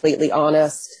be completely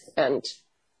honest and,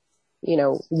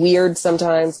 weird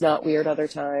sometimes, not weird other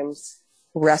times,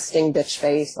 resting bitch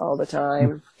face all the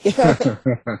time.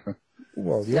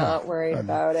 Well, yeah. Not worried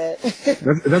about it.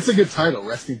 That's a good title,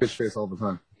 resting bitch face all the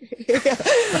time.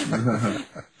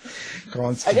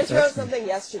 I just wrote something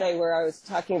yesterday where I was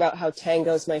talking about how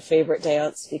tango's my favorite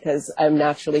dance because I'm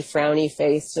naturally frowny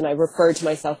faced, and I refer to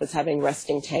myself as having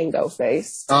resting tango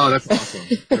face. Oh, that's awesome.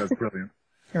 That's brilliant.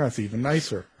 That's even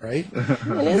nicer, right?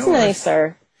 It is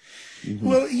nicer.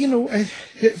 Well,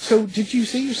 so did you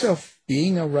see yourself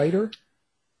being a writer?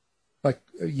 Like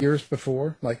years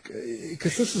before? Like,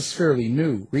 because this is fairly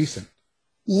new, recent.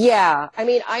 Yeah. I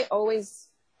mean, I always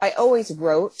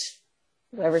wrote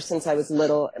ever since I was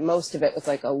little. Most of it was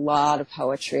like a lot of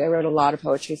poetry. I wrote a lot of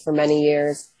poetry for many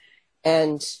years,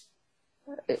 and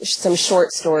some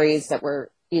short stories that were,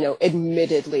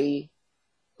 admittedly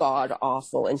god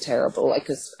awful and terrible. Like,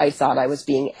 cause I thought I was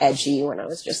being edgy when I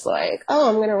was just like, oh,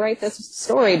 I'm going to write this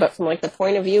story, but from like the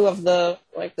point of view of the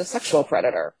sexual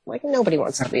predator. Like, nobody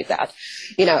wants to read that,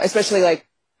 especially like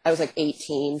I was like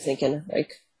 18 thinking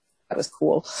like I was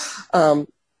cool. And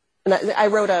I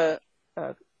wrote a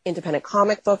independent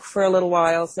comic book for a little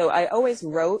while. So I always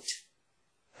wrote,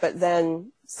 but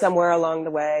then somewhere along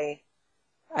the way,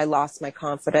 I lost my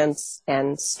confidence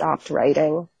and stopped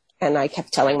writing. And I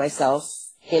kept telling myself,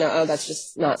 oh, that's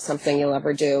just not something you'll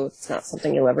ever do. It's not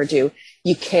something you'll ever do.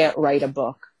 You can't write a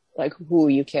book. Like, who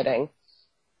are you kidding?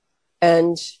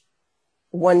 And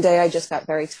one day I just got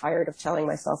very tired of telling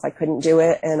myself I couldn't do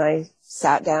it. And I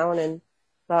sat down and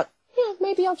thought,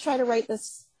 maybe I'll try to write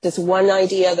this one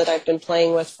idea that I've been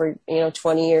playing with for,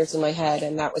 20 years in my head.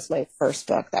 And that was my first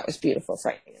book. That was Beautiful,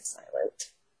 Frightening, and Silent.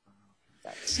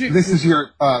 This is your,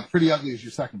 Pretty Ugly is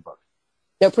your second book.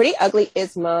 No, Pretty Ugly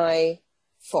is my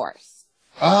fourth.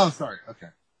 Oh, sorry. Okay.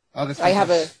 Oh, that's. I have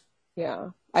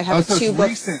so two it's books.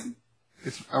 Recent.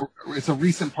 It's a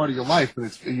recent part of your life,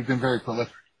 but you've been very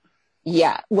prolific.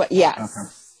 Yeah.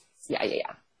 Yes. Okay.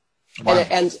 Yeah. Wow.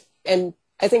 And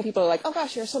I think people are like, oh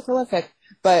gosh, you're so prolific.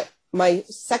 But my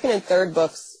second and third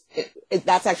books,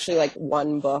 that's actually like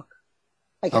one book.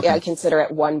 Like, I consider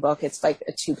it one book. It's like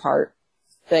a 2-part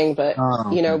thing. But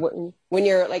when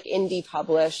you're like indie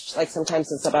published, like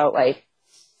sometimes it's about like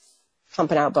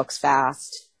pumping out books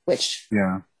fast, which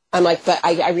I'm like, but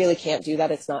I really can't do that.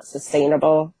 It's not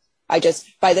sustainable. By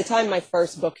the time my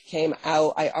first book came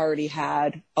out, I already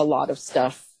had a lot of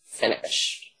stuff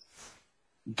finished.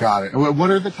 Got it. What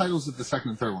are the titles of the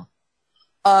second and third one?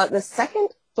 The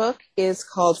second book is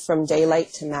called From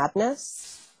Daylight to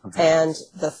Madness. Okay. And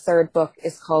the third book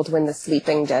is called When the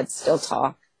Sleeping Dead Still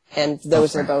Talk. And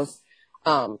those are both,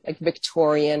 like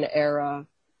Victorian era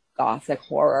Gothic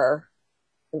horror,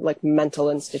 like mental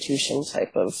institution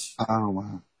type of. Oh,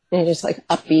 wow. And just like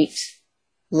upbeat,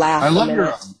 laugh. I love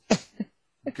your,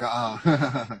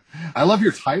 I love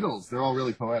your titles. They're all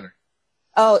really poetic.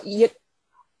 Oh,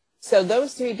 so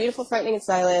those three, Beautiful, Frightening, and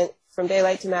Silent, From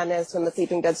Daylight to Madness, When the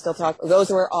Sleeping Dead Still Talk, those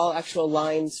were all actual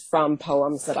lines from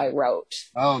poems that I wrote.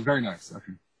 Oh, very nice.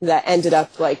 Okay. That ended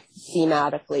up like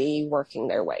thematically working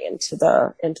their way into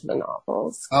the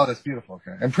novels. Oh, that's beautiful.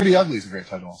 Okay. And Pretty Ugly is a great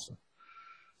title also.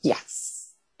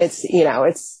 Yes. It's, you know,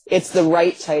 it's the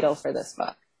right title for this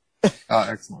book. Oh,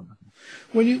 excellent.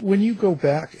 When you go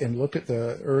back and look at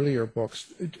the earlier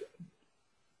books,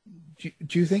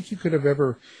 do you think you could have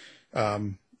ever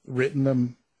written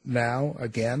them now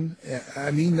again? I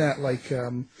mean that, like,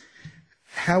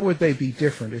 how would they be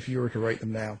different if you were to write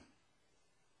them now?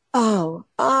 Oh,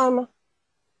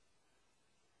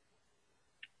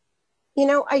 you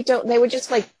know, they would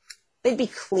just they'd be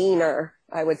cleaner,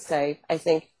 I would say. I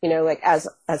think, you know, like as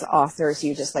authors,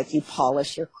 you just you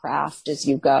polish your craft as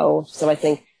you go. So I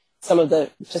think some of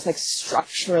just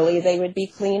structurally they would be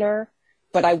cleaner,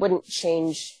 but I wouldn't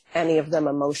change any of them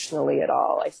emotionally at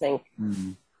all. I think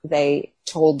they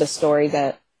told the story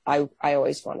that I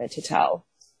always wanted to tell.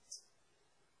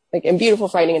 Like in Beautiful,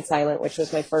 Frightening, and Silent, which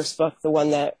was my first book, the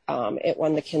one that it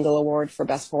won the Kindle Award for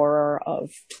Best Horror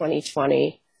of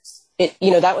 2020.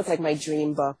 That was like my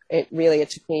dream book. It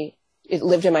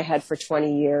lived in my head for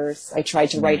 20 years. I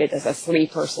tried to write it as a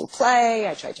 3-person play.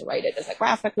 I tried to write it as a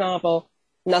graphic novel.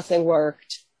 Nothing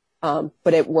worked.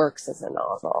 But it works as a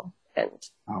novel. And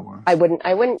wow. I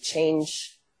wouldn't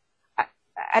change.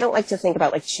 I don't like to think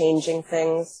about changing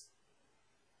things.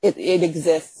 It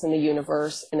exists in the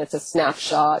universe, and it's a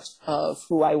snapshot of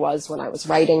who I was when I was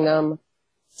writing them.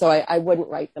 So I wouldn't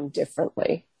write them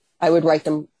differently. I would write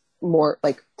them more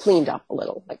cleaned up a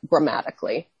little,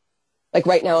 grammatically. Like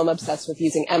right now I'm obsessed with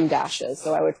using M dashes.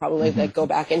 So I would probably go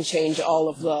back and change all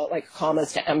of the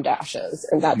commas to M dashes,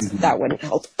 and that wouldn't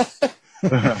help.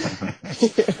 Yeah.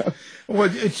 Well,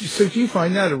 so do you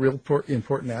find that a real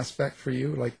important aspect for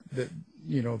you? Like the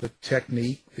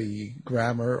technique, the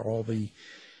grammar, all the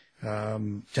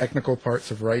technical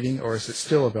parts of writing, or is it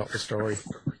still about the story?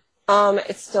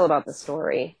 It's still about the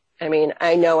story. I mean,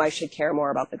 I know I should care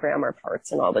more about the grammar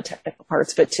parts and all the technical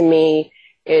parts, but to me,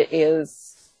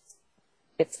 it's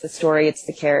the story, it's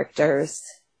the characters.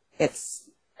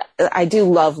 I do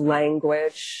love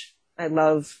language. I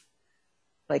love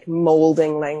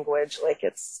molding language like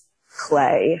it's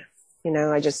clay.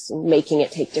 I just making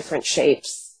it take different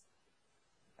shapes.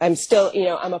 I'm still,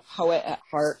 I'm a poet at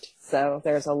heart. So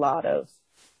there's a lot of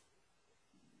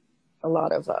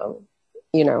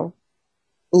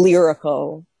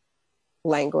lyrical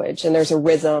language, and there's a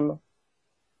rhythm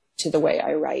to the way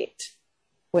I write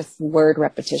with word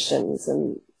repetitions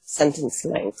and sentence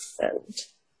lengths. And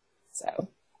so.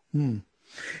 And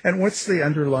what's the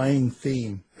underlying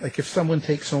theme? Like if someone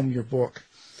takes home your book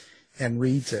and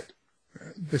reads it,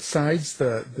 besides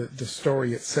the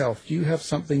story itself, do you have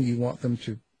something you want them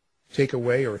to take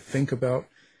away or think about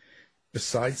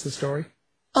besides the story?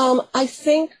 I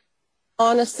think,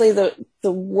 honestly,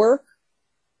 the work,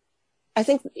 I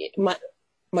think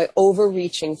my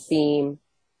overreaching theme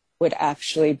would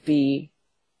actually be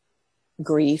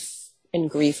grief and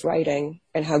grief writing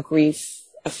and how grief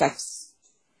affects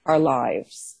our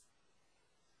lives.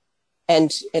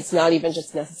 And it's not even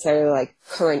just necessarily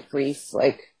current grief,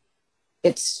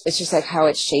 it's just how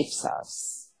it shapes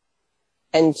us.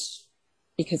 And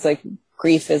because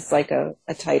grief is a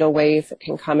tidal wave. It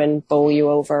can come and bowl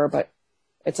you over, but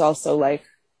it's also a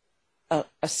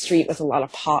street with a lot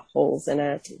of potholes in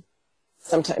it.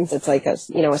 Sometimes it's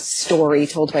a story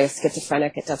told by a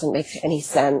schizophrenic. It doesn't make any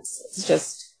sense. It's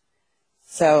just,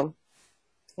 so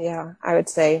yeah, I would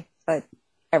say that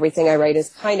everything I write is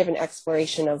kind of an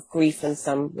exploration of grief in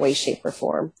some way, shape, or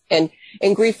form. And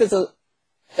grief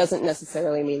doesn't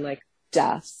necessarily mean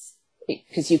death,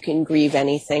 because you can grieve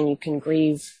anything. You can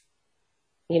grieve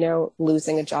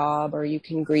losing a job, or you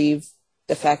can grieve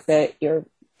the fact that you're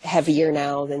heavier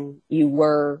now than you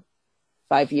were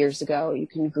 5 years ago. You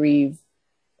can grieve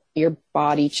your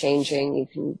body changing. You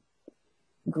can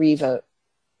grieve a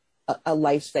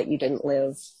life that you didn't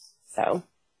live. So.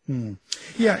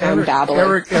 Yeah,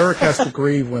 Eric has to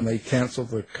grieve when they cancel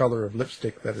the color of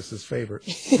lipstick that is his favorite.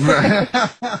 It's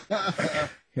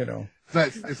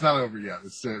not over yet.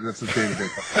 That's a day-to-day.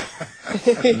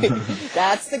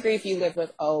 That's the grief you live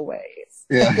with always.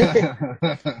 Yeah.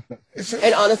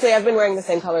 And honestly, I've been wearing the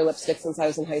same color lipstick since I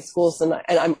was in high school, and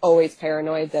I'm always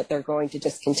paranoid that they're going to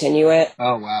discontinue it.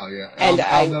 Oh wow, yeah. And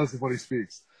Al knows of what he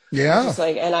speaks. Yeah. Just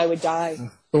and I would die.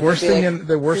 The worst thing in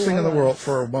the world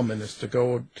for a woman is to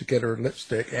go to get her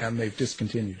lipstick and they've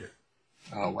discontinued it.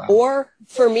 Oh wow. Or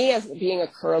for me, as being a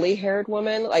curly-haired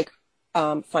woman,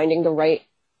 finding the right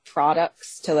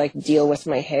products to deal with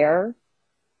my hair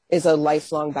is a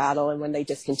lifelong battle. And when they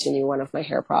discontinue one of my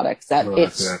hair products,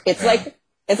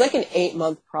 it's like an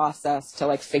 8-month process to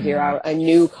like figure out a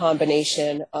new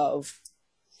combination of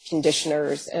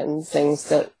conditioners and things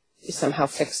that somehow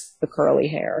fix the curly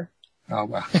hair. Oh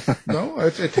wow! No,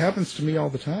 it happens to me all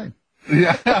the time.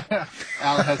 Yeah,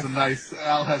 Al has a nice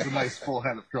full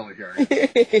head of curly hair.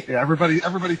 Yeah,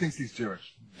 everybody thinks he's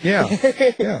Jewish. Yeah,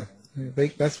 yeah.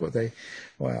 That's what they.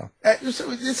 Wow.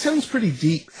 So it sounds pretty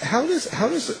deep. How does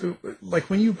like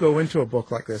when you go into a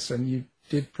book like this, and you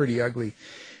did Pretty Ugly,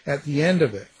 at the end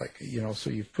of it, like so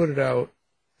you've put it out,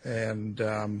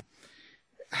 and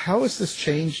how has this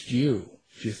changed you?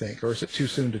 Do you think, or is it too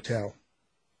soon to tell?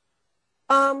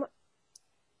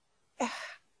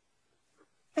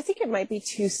 I think it might be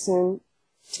too soon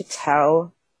to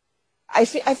tell. I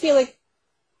feel like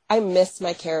I miss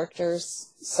my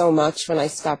characters so much when I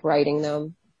stop writing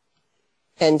them.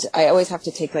 And I always have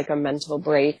to take like a mental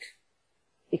break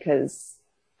because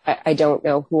I don't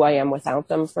know who I am without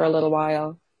them for a little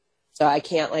while. So I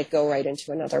can't like go right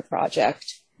into another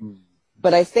project.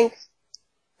 But I think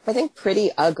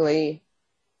Pretty Ugly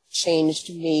changed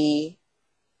me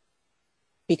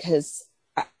because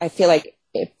I feel like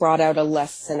it brought out a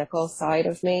less cynical side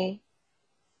of me.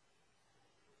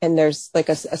 And there's like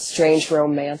a strange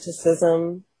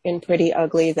romanticism in Pretty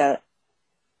Ugly that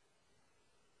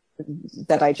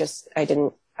I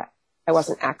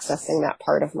wasn't accessing that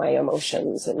part of my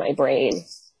emotions in my brain.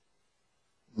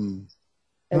 And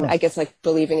I guess like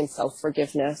believing in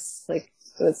self-forgiveness, like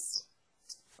it was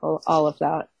all of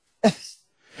that.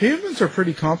 Humans are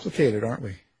pretty complicated, aren't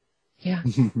we? Yeah.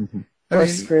 Or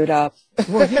screwed up.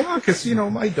 Well, yeah, because,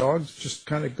 my dogs just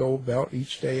kind of go about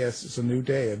each day as it's a new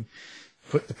day and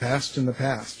put the past in the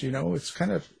past. It's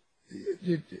kind of,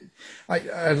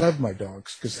 I love my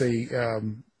dogs because they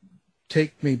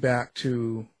take me back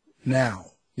to now.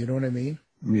 You know what I mean?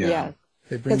 Yeah.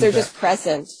 Because they're just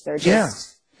present. They're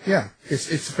just. Yeah.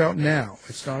 It's about now.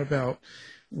 It's not about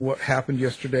what happened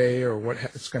yesterday or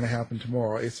what's going to happen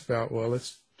tomorrow. It's about, well,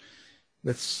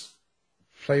 let's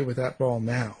play with that ball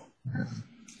now.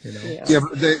 Yeah,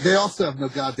 but they also have no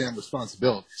goddamn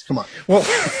responsibilities. Come on. Well,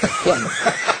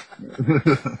 I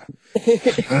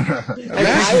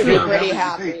would be pretty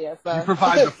happy if you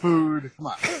provide the food. Come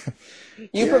on.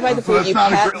 You provide the food. You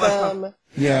pet them.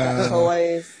 Yeah.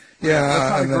 Toys. Yeah.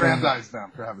 Let's not aggrandize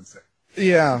them, for heaven's sake.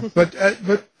 Yeah, but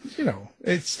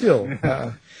it's still.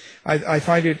 I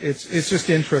find it's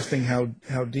just interesting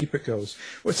how deep it goes.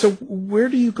 So where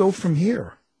do you go from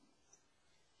here?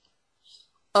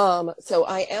 So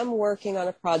I am working on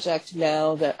a project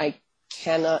now that I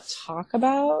cannot talk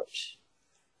about.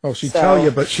 Oh, she'd tell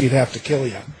you, but she'd have to kill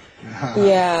you.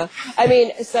 Yeah. I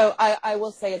mean, so I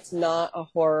will say it's not a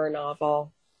horror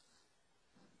novel.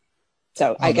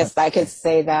 So I guess I could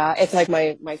say that. It's like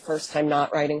my first time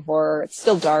not writing horror. It's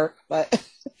still dark, but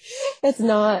it's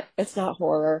not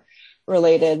horror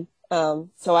related. So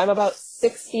I'm about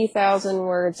 60,000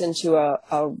 words into a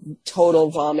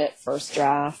total vomit first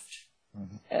draft.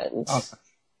 And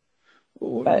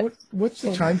what's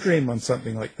the time frame on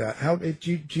something like that? How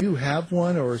do you have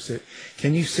one, or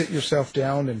can you sit yourself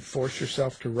down and force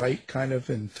yourself to write kind of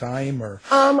in time, or?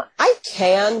 I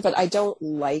can, but I don't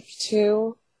like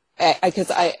to,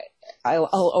 because I'll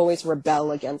always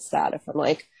rebel against that. If I'm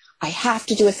like, I have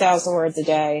to do 1,000 words a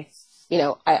day,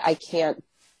 I can't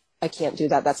do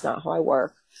that. That's not how I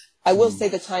work. I will say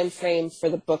the time frame for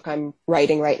the book I'm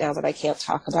writing right now that I can't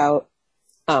talk about.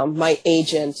 My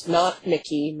agent, not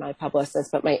Mickey, my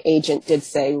publicist, but my agent did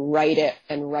say, write it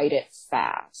and write it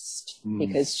fast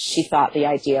because she thought the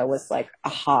idea was like a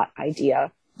hot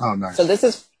idea. Oh, nice. So this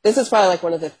is probably like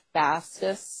one of the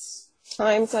fastest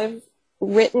times I've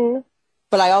written,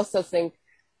 but I also think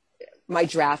my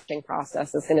drafting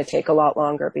process is going to take a lot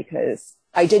longer because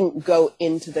I didn't go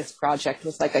into this project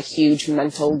with like a huge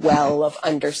mental well of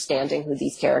understanding who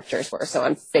these characters were. So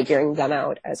I'm figuring them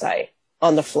out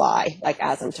on the fly, like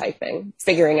as I'm typing,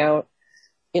 figuring out,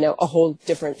 a whole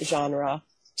different genre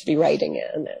to be writing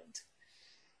in. And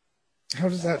how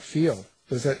does that feel?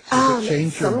 Does it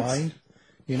change your mind?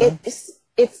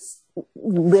 It's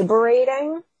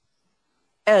liberating,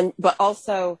 but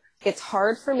also it's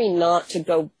hard for me not to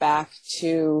go back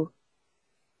to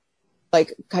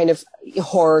like kind of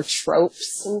horror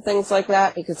tropes and things like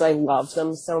that because I love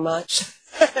them so much.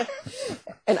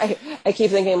 And I keep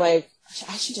thinking like,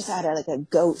 I should just add like a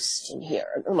ghost in here.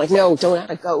 And I'm like, no, don't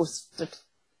add a ghost.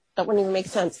 That wouldn't even make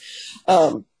sense.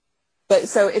 But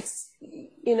so it's,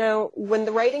 when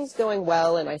the writing's going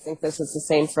well, and I think this is the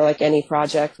same for like any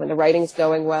project, when the writing's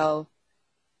going well,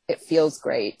 it feels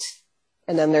great.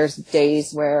 And then there's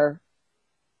days where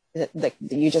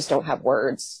you just don't have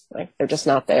words. Like they're just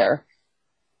not there.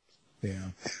 Yeah.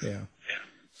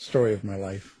 Story of my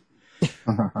life.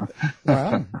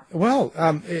 Wow. Well,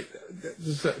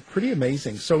 this is pretty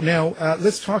amazing. So now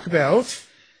let's talk about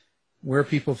where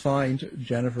people find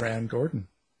Jennifer Ann Gordon.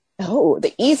 Oh,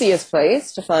 the easiest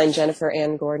place to find Jennifer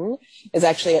Ann Gordon is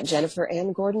actually at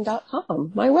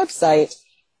jenniferanngordon.com, my website.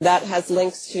 That has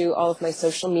links to all of my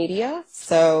social media,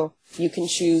 so you can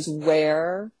choose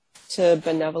where to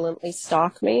benevolently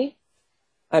stalk me.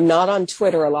 I'm not on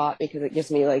Twitter a lot because it gives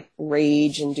me like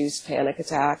rage-induced panic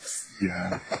attacks.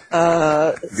 Yeah.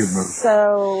 Good move.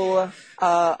 So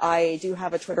I do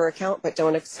have a Twitter account, but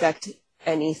don't expect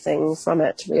anything from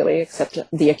it really, except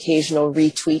the occasional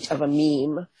retweet of a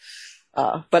meme.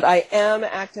 But I am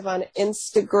active on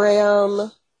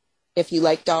Instagram. If you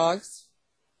like dogs,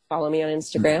 follow me on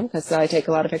Instagram because I take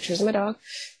a lot of pictures of my dog.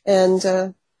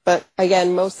 And but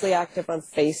again, mostly active on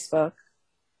Facebook.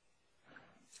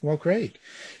 Well, great.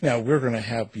 Now, we're going to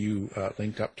have you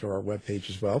linked up to our webpage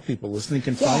as well. People listening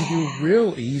can find you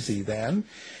real easy then.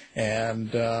 And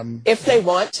if they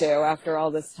want to, after all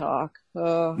this talk.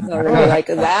 Oh, they're really like,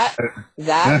 that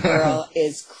girl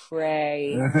is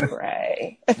cray.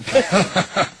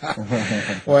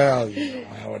 Well, you know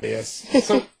how it is.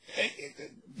 So,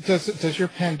 does your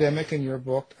pandemic in your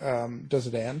book, does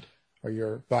it end? Or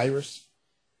your virus?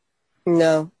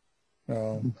 No.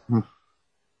 No.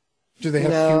 Do they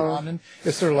have QAnon?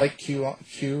 Is there like Q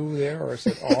there, or is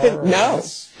it R? Or No.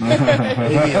 S?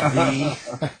 Maybe a V.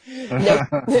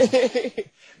 Nope.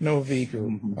 No V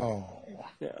group. Oh,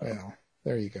 well,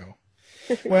 there you go.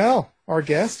 Well, our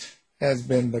guest has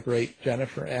been the great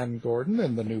Jennifer Ann Gordon,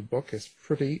 and the new book is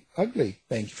pretty ugly.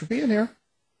 Thank you for being here.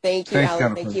 Thank you,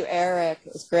 Alan. Thank you, Eric.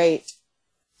 It was great.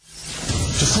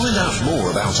 To find out more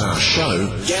about our show,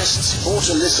 guests, or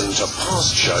to listen to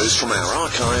past shows from our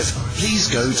archive, please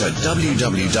go to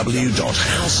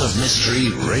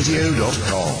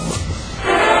www.houseofmysteryradio.com.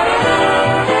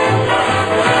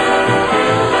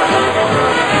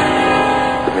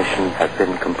 The mission has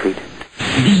been completed.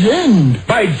 The end!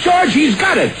 By George, he's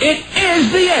got it! It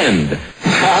is the end!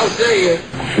 How dare you?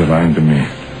 If you're lying to me,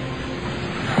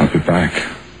 I'll be back.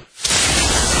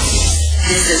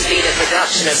 This has been a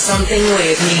production of Something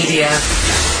Weird Media.